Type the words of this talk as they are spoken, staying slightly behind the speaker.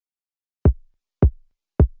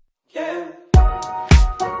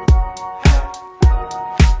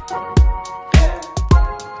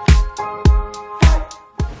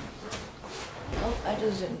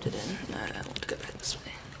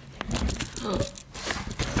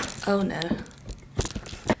Oh no.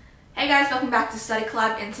 Hey guys, welcome back to Study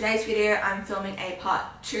Collab. In today's video, I'm filming a part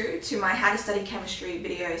 2 to my How to Study Chemistry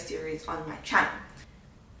video series on my channel.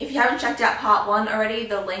 If you haven't checked out part 1 already,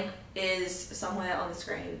 the link is somewhere on the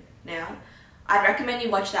screen now. I'd recommend you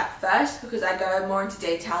watch that first because I go more into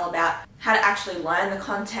detail about how to actually learn the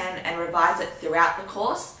content and revise it throughout the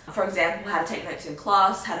course. For example, how to take notes in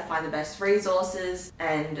class, how to find the best resources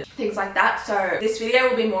and things like that. So this video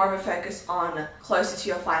will be more of a focus on closer to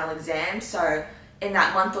your final exam. So in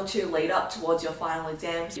that month or two lead up towards your final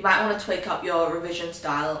exams, you might want to tweak up your revision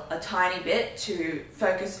style a tiny bit to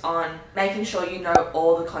focus on making sure you know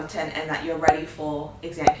all the content and that you're ready for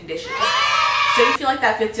exam conditions. So if you feel like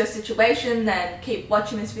that fits your situation, then keep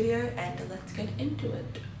watching this video and let's get into it.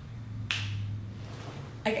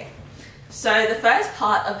 Okay, so the first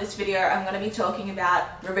part of this video, I'm going to be talking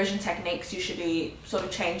about revision techniques you should be sort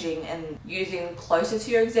of changing and using closer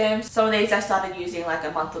to your exams. Some of these I started using like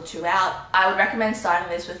a month or two out. I would recommend starting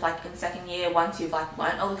this with like in second year once you've like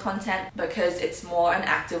learned all the content, because it's more an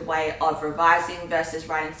active way of revising versus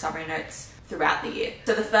writing summary notes throughout the year.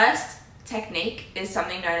 So the first technique is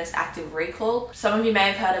something known as active recall. Some of you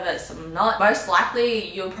may have heard of it, some not. Most likely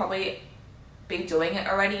you'll probably be doing it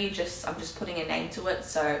already, I'm just putting a name to it,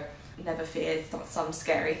 so never fear, it's not some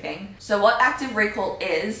scary thing. So what active recall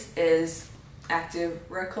is active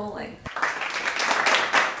recalling.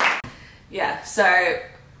 Yeah, so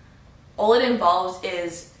all it involves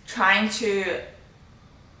is trying to,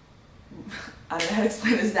 I don't know how to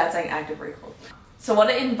explain this without saying active recall. So what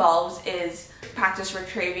it involves is practice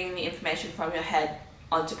retrieving the information from your head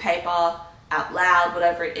onto paper, out loud,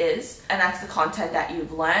 whatever it is, and that's the content that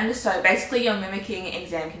you've learned. So basically you're mimicking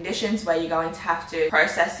exam conditions where you're going to have to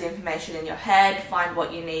process the information in your head, find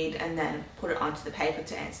what you need, and then put it onto the paper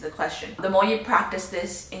to answer the question. The more you practice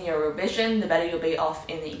this in your revision, the better you'll be off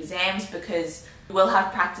in the exams, because you will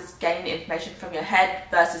have practice getting the information from your head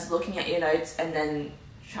versus looking at your notes and then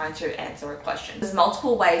trying to answer a question. There's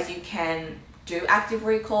multiple ways you can do active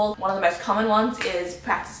recall. One of the most common ones is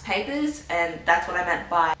practice papers, and that's what I meant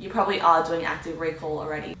by you probably are doing active recall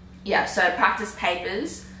already. Yeah, so practice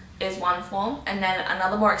papers is one form, and then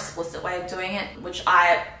another more explicit way of doing it, which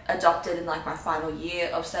I adopted in like my final year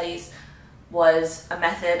of studies, was a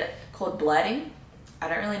method called blurting. I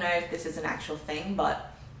don't really know if this is an actual thing,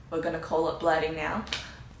 but we're gonna call it blurting now.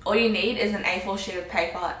 All you need is an A4 sheet of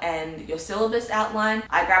paper and your syllabus outline.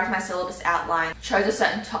 I grabbed my syllabus outline, chose a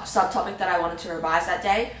certain subtopic that I wanted to revise that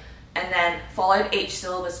day, and then followed each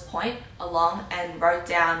syllabus point along and wrote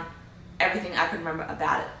down everything I could remember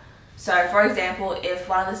about it. So for example, if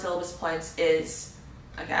one of the syllabus points is,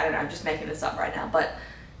 okay, I don't know, I'm just making this up right now, but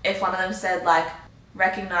if one of them said like,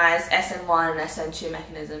 recognize SN1 and SN2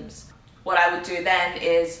 mechanisms, what I would do then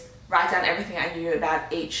is write down everything I knew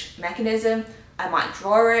about each mechanism. I might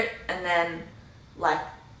draw it and then like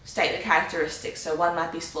state the characteristics. So one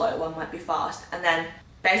might be slow, one might be fast, and then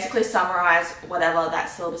basically summarize whatever that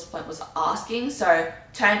syllabus point was asking. So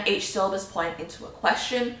turn each syllabus point into a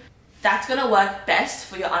question. That's going to work best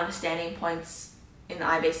for your understanding points in the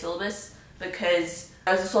IB syllabus, because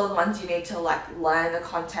those are sort of the ones you need to like learn the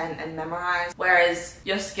content and memorize. Whereas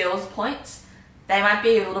your skills points, they might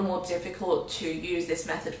be a little more difficult to use this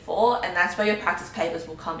method for, and that's where your practice papers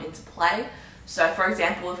will come into play. So for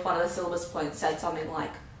example, if one of the syllabus points said something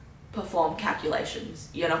like perform calculations,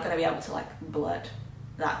 you're not going to be able to like blurt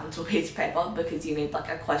that onto a piece of paper because you need like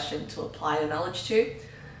a question to apply your knowledge to.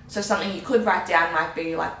 So something you could write down might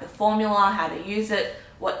be like the formula, how to use it,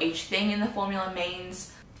 what each thing in the formula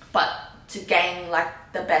means. But to gain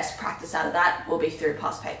like the best practice out of that will be through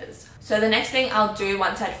past papers. So the next thing I'll do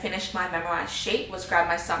once I'd finished my memorized sheet was grab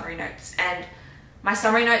my summary notes. And my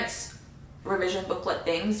summary notes revision booklet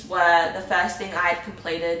things were the first thing I had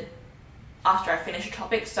completed after I finished a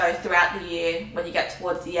topic. So throughout the year, when you get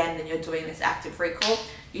towards the end and you're doing this active recall,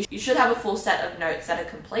 you should have a full set of notes that are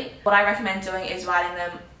complete. What I recommend doing is writing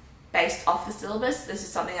them based off the syllabus. This is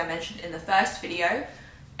something I mentioned in the first video,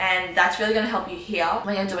 and that's really going to help you here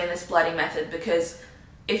when you're doing this blurting method, because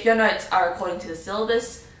if your notes are according to the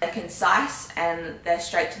syllabus, they're concise and they're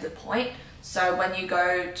straight to the point. So when you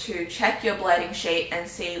go to check your blurting sheet and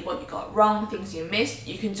see what you got wrong, things you missed,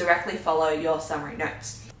 you can directly follow your summary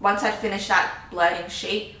notes. Once I finish that blurting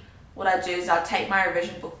sheet, what I do is I'll take my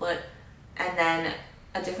revision booklet and then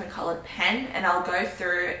a different colored pen, and I'll go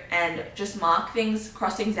through and just mark things,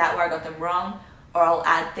 cross things out where I got them wrong, or I'll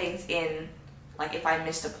add things in, like if I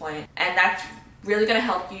missed a point. And that's really going to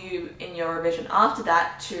help you in your revision after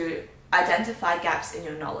that to identify gaps in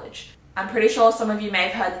your knowledge. I'm pretty sure some of you may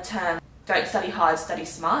have heard the term don't study hard, study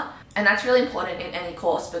smart. And that's really important in any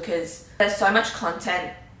course because there's so much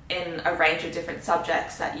content in a range of different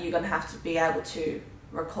subjects that you're going to have to be able to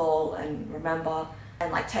recall and remember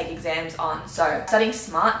and like take exams on. So studying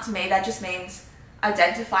SMART, to me, that just means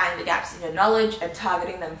identifying the gaps in your knowledge and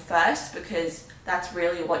targeting them first, because that's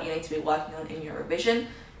really what you need to be working on in your revision.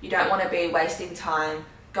 You don't want to be wasting time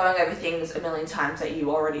going over things a million times that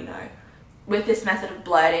you already know. With this method of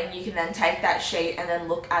blurting, you can then take that sheet and then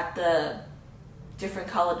look at the different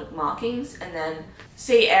coloured markings and then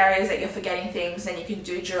see areas that you're forgetting things, and you can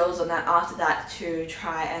do drills on that after that to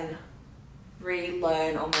try and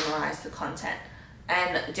relearn or memorise the content.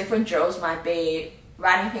 And different drills might be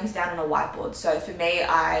writing things down on a whiteboard. So for me,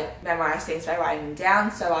 I memorise things by writing them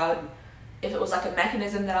down. So I would, if it was like a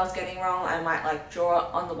mechanism that I was getting wrong, I might like draw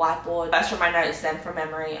it on the whiteboard, first from my notes, then from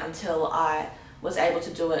memory, until I was able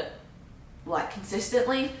to do it like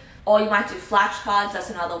consistently. Or you might do flashcards.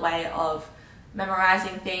 That's another way of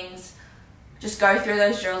memorizing things. Just go through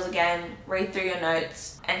those drills again, read through your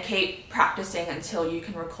notes, and keep practicing until you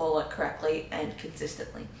can recall it correctly and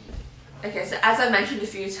consistently. Okay, so as I mentioned a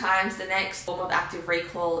few times, the next form of active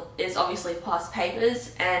recall is obviously past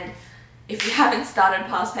papers. And if you haven't started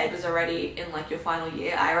past papers already in like your final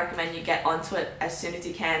year, I recommend you get onto it as soon as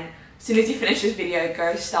you can. As soon as you finish this video,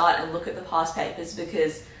 go start and look at the past papers,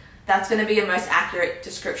 because that's going to be your most accurate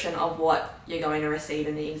description of what you're going to receive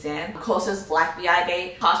in the exam. Courses like the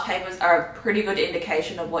IB, past papers are a pretty good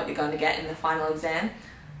indication of what you're going to get in the final exam.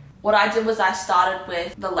 What I did was I started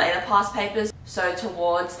with the later past papers. So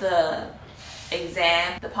towards the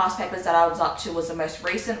exam, the past papers that I was up to was the most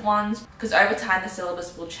recent ones, because over time the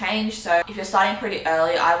syllabus will change. So if you're starting pretty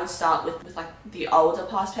early, I would start with like the older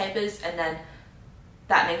past papers, and then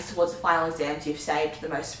that means towards the final exams you've saved the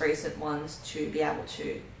most recent ones to be able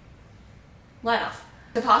to learn off.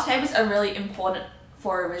 The past papers are really important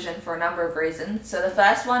for revision for a number of reasons. So the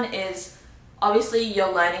first one is obviously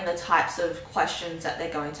you're learning the types of questions that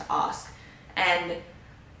they're going to ask, and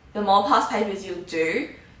the more past papers you do,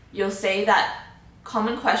 you'll see that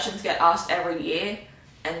common questions get asked every year,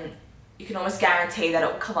 and you can almost guarantee that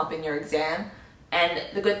it will come up in your exam. And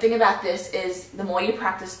the good thing about this is the more you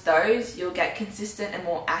practice those, you'll get consistent and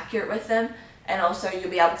more accurate with them, and also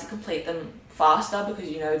you'll be able to complete them faster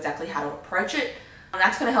because you know exactly how to approach it. And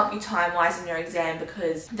that's going to help you time-wise in your exam,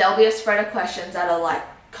 because there'll be a spread of questions that are like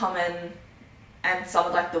common, and some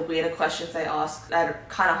of like the weirder questions they ask that are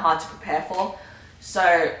kind of hard to prepare for.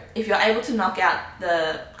 So if you're able to knock out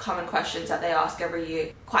the common questions that they ask every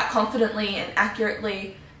year quite confidently and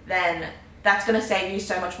accurately, then that's going to save you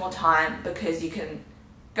so much more time, because you can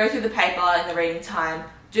go through the paper in the reading time,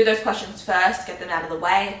 do those questions first, get them out of the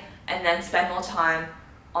way, and then spend more time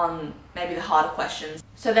on maybe the harder questions.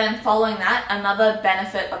 So then following that, another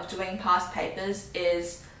benefit of doing past papers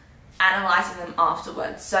is analysing them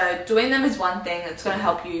afterwards. So doing them is one thing that's going to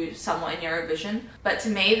help you somewhat in your revision, but to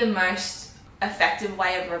me the most effective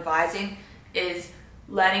way of revising is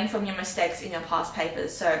learning from your mistakes in your past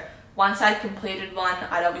papers. So once I'd completed one,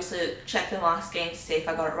 I'd obviously check the mark scheme to see if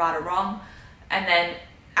I got it right or wrong, and then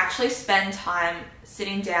actually spend time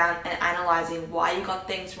sitting down and analysing why you got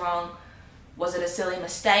things wrong. Was it a silly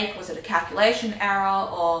mistake? Was it a calculation error?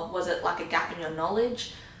 Or was it like a gap in your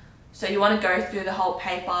knowledge? So you want to go through the whole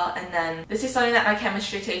paper, and then this is something that my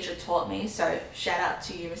chemistry teacher taught me, so shout out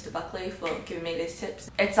to you, Mr. Buckley, for giving me these tips.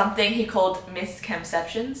 It's something he called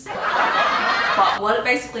misconceptions. But what it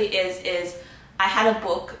basically is I had a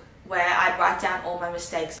book where I'd write down all my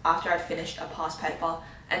mistakes after I'd finished a past paper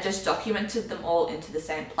and just documented them all into the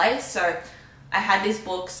same place. So I had these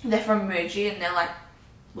books, they're from Muji, and they're like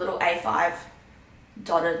little A5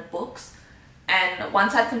 dotted books. And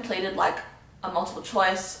once I'd completed like a multiple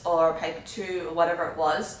choice or a paper 2 or whatever it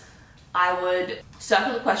was, I would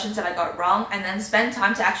circle the questions that I got wrong and then spend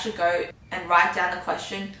time to actually go and write down the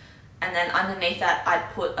question, and then underneath that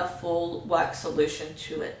I'd put a full work solution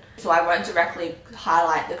to it. So I won't directly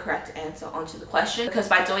highlight the correct answer onto the question, because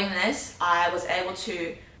by doing this I was able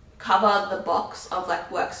to cover the box of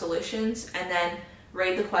like work solutions and then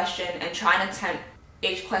read the question and try and attempt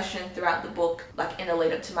each question throughout the book, like in the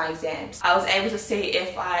lead up to my exams. I was able to see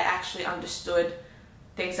if I actually understood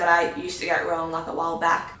things that I used to get wrong like a while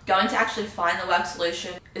back. Going to actually find the work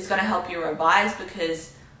solution is going to help you revise,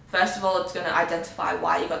 because first of all it's going to identify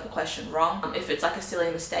why you got the question wrong. If it's like a silly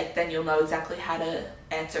mistake, then you'll know exactly how to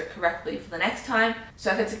answer it correctly for the next time.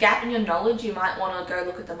 So if it's a gap in your knowledge, you might want to go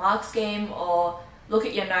look at the mark scheme or look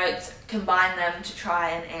at your notes, combine them to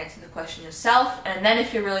try and answer the question yourself. And then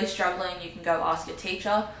if you're really struggling, you can go ask your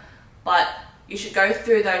teacher. But you should go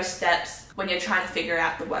through those steps when you're trying to figure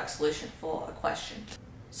out the work solution for a question.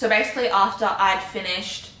 So basically after I'd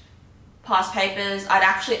finished past papers, I'd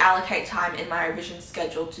actually allocate time in my revision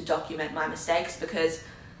schedule to document my mistakes, because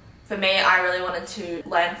For me, I really wanted to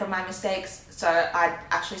learn from my mistakes, so I'd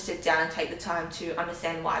actually sit down and take the time to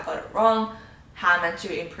understand why I got it wrong, how I'm meant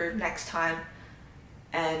to improve next time,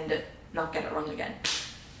 and not get it wrong again.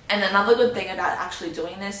 And another good thing about actually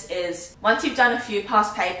doing this is once you've done a few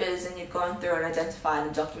past papers and you've gone through and identified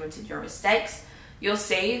and documented your mistakes, you'll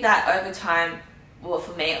see that over time, well,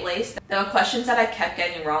 for me at least, there were questions that I kept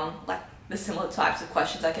getting wrong, like the similar types of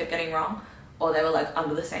questions I kept getting wrong, or they were like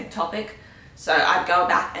under the same topic. So I'd go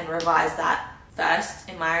back and revise that first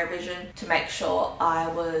in my revision to make sure I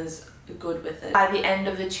was good with it. By the end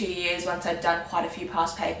of the 2 years, once I'd done quite a few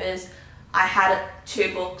past papers, I had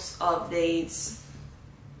 2 books of these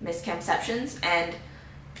misconceptions, and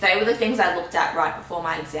they were the things I looked at right before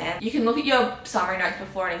my exam. You can look at your summary notes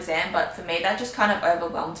before an exam, but for me that just kind of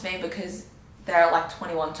overwhelmed me because there are like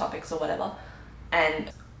 21 topics or whatever,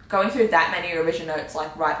 and going through that many revision notes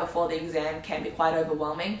like right before the exam can be quite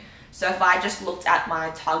overwhelming. So if I just looked at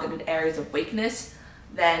my targeted areas of weakness,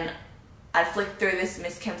 then I'd flick through this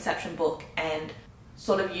misconception book and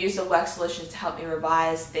sort of use the work solutions to help me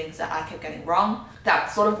revise things that I kept getting wrong.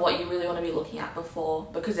 That's sort of what you really want to be looking at before,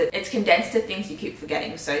 because it's condensed to things you keep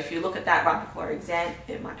forgetting. So if you look at that right before exam,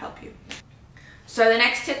 it might help you. So the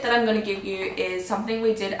next tip that I'm going to give you is something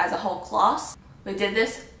we did as a whole class. We did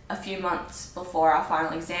this a few months before our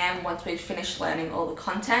final exam, once we'd finished learning all the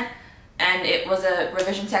content, and it was a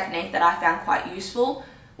revision technique that I found quite useful,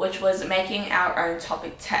 which was making our own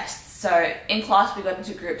topic tests. So in class we got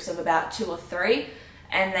into groups of about 2 or 3,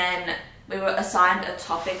 and then we were assigned a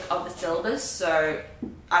topic of the syllabus. So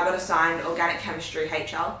I got assigned organic chemistry,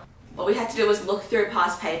 HL. What we had to do was look through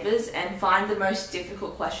past papers and find the most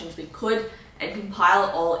difficult questions we could and compile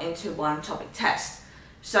it all into one topic test.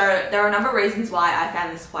 So there are a number of reasons why I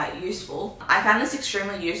found this quite useful. I found this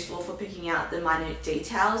extremely useful for picking out the minute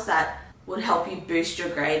details that would help you boost your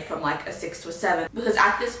grade from like a 6 to a 7, because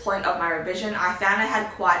at this point of my revision I found I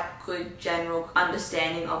had quite good general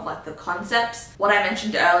understanding of like the concepts. What I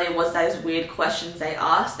mentioned earlier was those weird questions they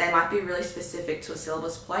asked. They might be really specific to a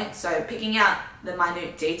syllabus point, so picking out the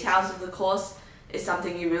minute details of the course is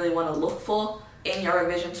something you really want to look for in your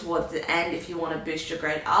revision towards the end if you want to boost your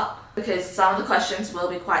grade up, because some of the questions will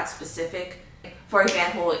be quite specific. For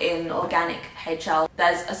example, in organic HL,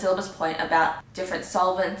 there's a syllabus point about different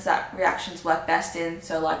solvents that reactions work best in,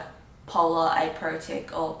 so like polar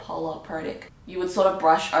aprotic or polar protic. You would sort of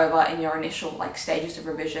brush over in your initial like stages of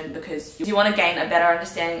revision because you want to gain a better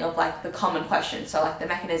understanding of like the common questions, so like the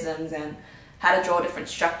mechanisms and how to draw different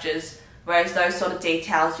structures, whereas those sort of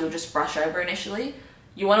details you'll just brush over initially.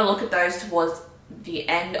 You want to look at those towards the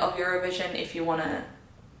end of your revision if you want to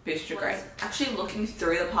boost your grade. Actually looking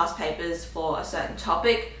through the past papers for a certain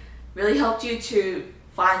topic really helped you to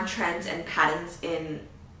find trends and patterns in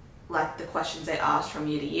like the questions they asked from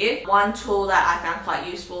year to year. One tool that I found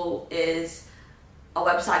quite useful is a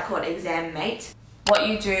website called ExamMate. What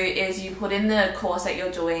you do is you put in the course that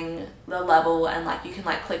you're doing, the level, and like you can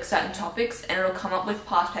like click certain topics and it'll come up with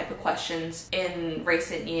past paper questions in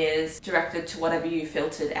recent years directed to whatever you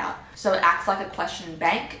filtered out. So it acts like a question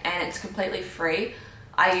bank and it's completely free.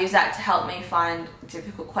 I use that to help me find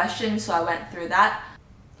difficult questions, so I went through that.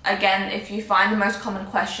 Again, if you find the most common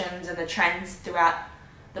questions and the trends throughout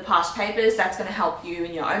the past papers, that's going to help you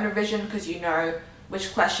in your own revision because you know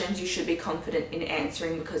which questions you should be confident in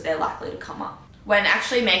answering because they're likely to come up. When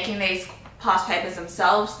actually making these past papers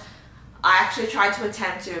themselves, I actually tried to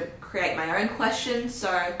attempt to create my own questions. So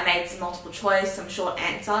I made some multiple choice, some short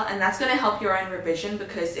answer, and that's going to help your own revision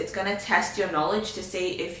because it's going to test your knowledge to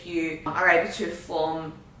see if you are able to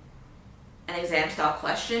form an exam style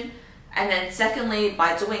question. And then secondly,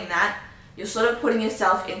 by doing that, you're sort of putting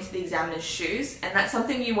yourself into the examiner's shoes, and that's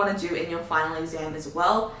something you want to do in your final exam as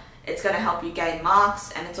well. It's going to help you gain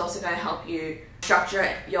marks, and it's also going to help you structure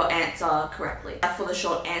your answer correctly. For the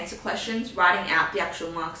short answer questions, writing out the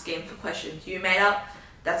actual mark scheme for questions you made up,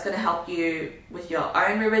 that's going to help you with your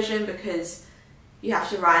own revision because you have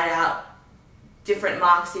to write out different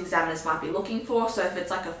marks the examiners might be looking for. So if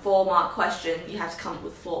it's like a 4-mark question, you have to come up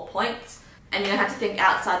with 4 points, and you have to think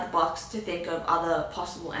outside the box to think of other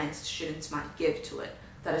possible answers students might give to it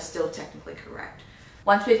that are still technically correct.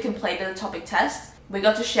 Once we've completed the topic test, we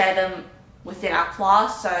got to share them within our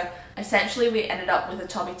class, so essentially we ended up with a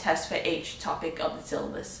topic test for each topic of the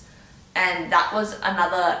syllabus, and that was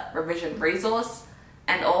another revision resource.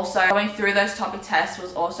 And also going through those topic tests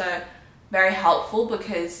was also very helpful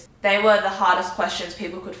because they were the hardest questions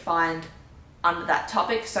people could find under that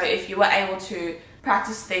topic. So if you were able to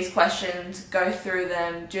practice these questions, go through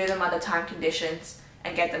them, do them under time conditions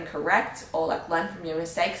and get them correct, or like learn from your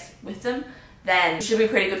mistakes with them, then it should be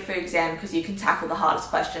pretty good for your exam because you can tackle the hardest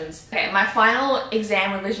questions. Okay, my final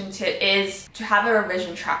exam revision tip is to have a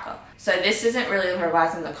revision tracker. So this isn't really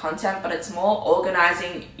revising the content, but it's more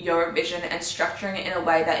organizing your revision and structuring it in a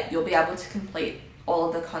way that you'll be able to complete all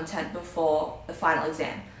of the content before the final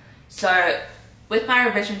exam. So with my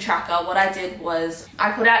revision tracker, what I did was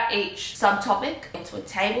I put out each subtopic into a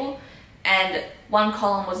table, and one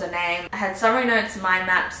column was a name. I had summary notes, mind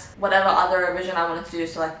maps, whatever other revision I wanted to do,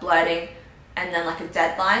 so like blurting, and then like a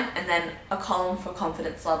deadline, and then a column for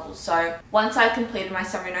confidence levels. So once I completed my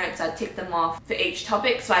summary notes, I'd tick them off for each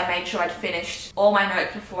topic, so I made sure I'd finished all my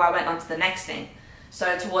notes before I went on to the next thing.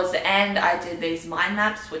 So towards the end, I did these mind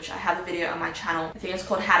maps, which I have a video on my channel. I think it's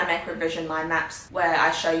called How to Make Revision Mind Maps, where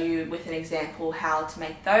I show you with an example how to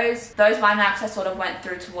make those. Those mind maps I sort of went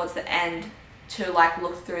through towards the end to like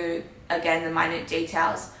look through again the minute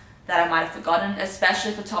details that I might have forgotten,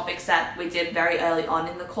 especially for topics that we did very early on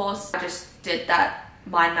in the course. I just did that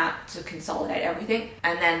mind map to consolidate everything.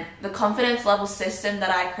 And then the confidence level system that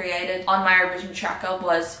I created on my revision tracker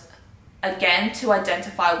was again to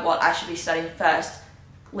identify what I should be studying first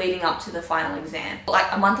leading up to the final exam. Like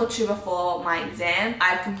a month or two before my exam,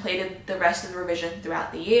 I've completed the rest of the revision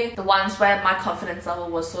throughout the year. The ones where my confidence level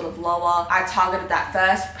was sort of lower, I targeted that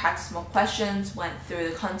first, practiced more questions, went through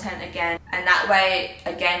the content again, and that way,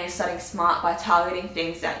 again, you're studying smart by targeting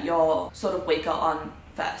things that you're sort of weaker on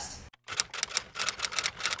first.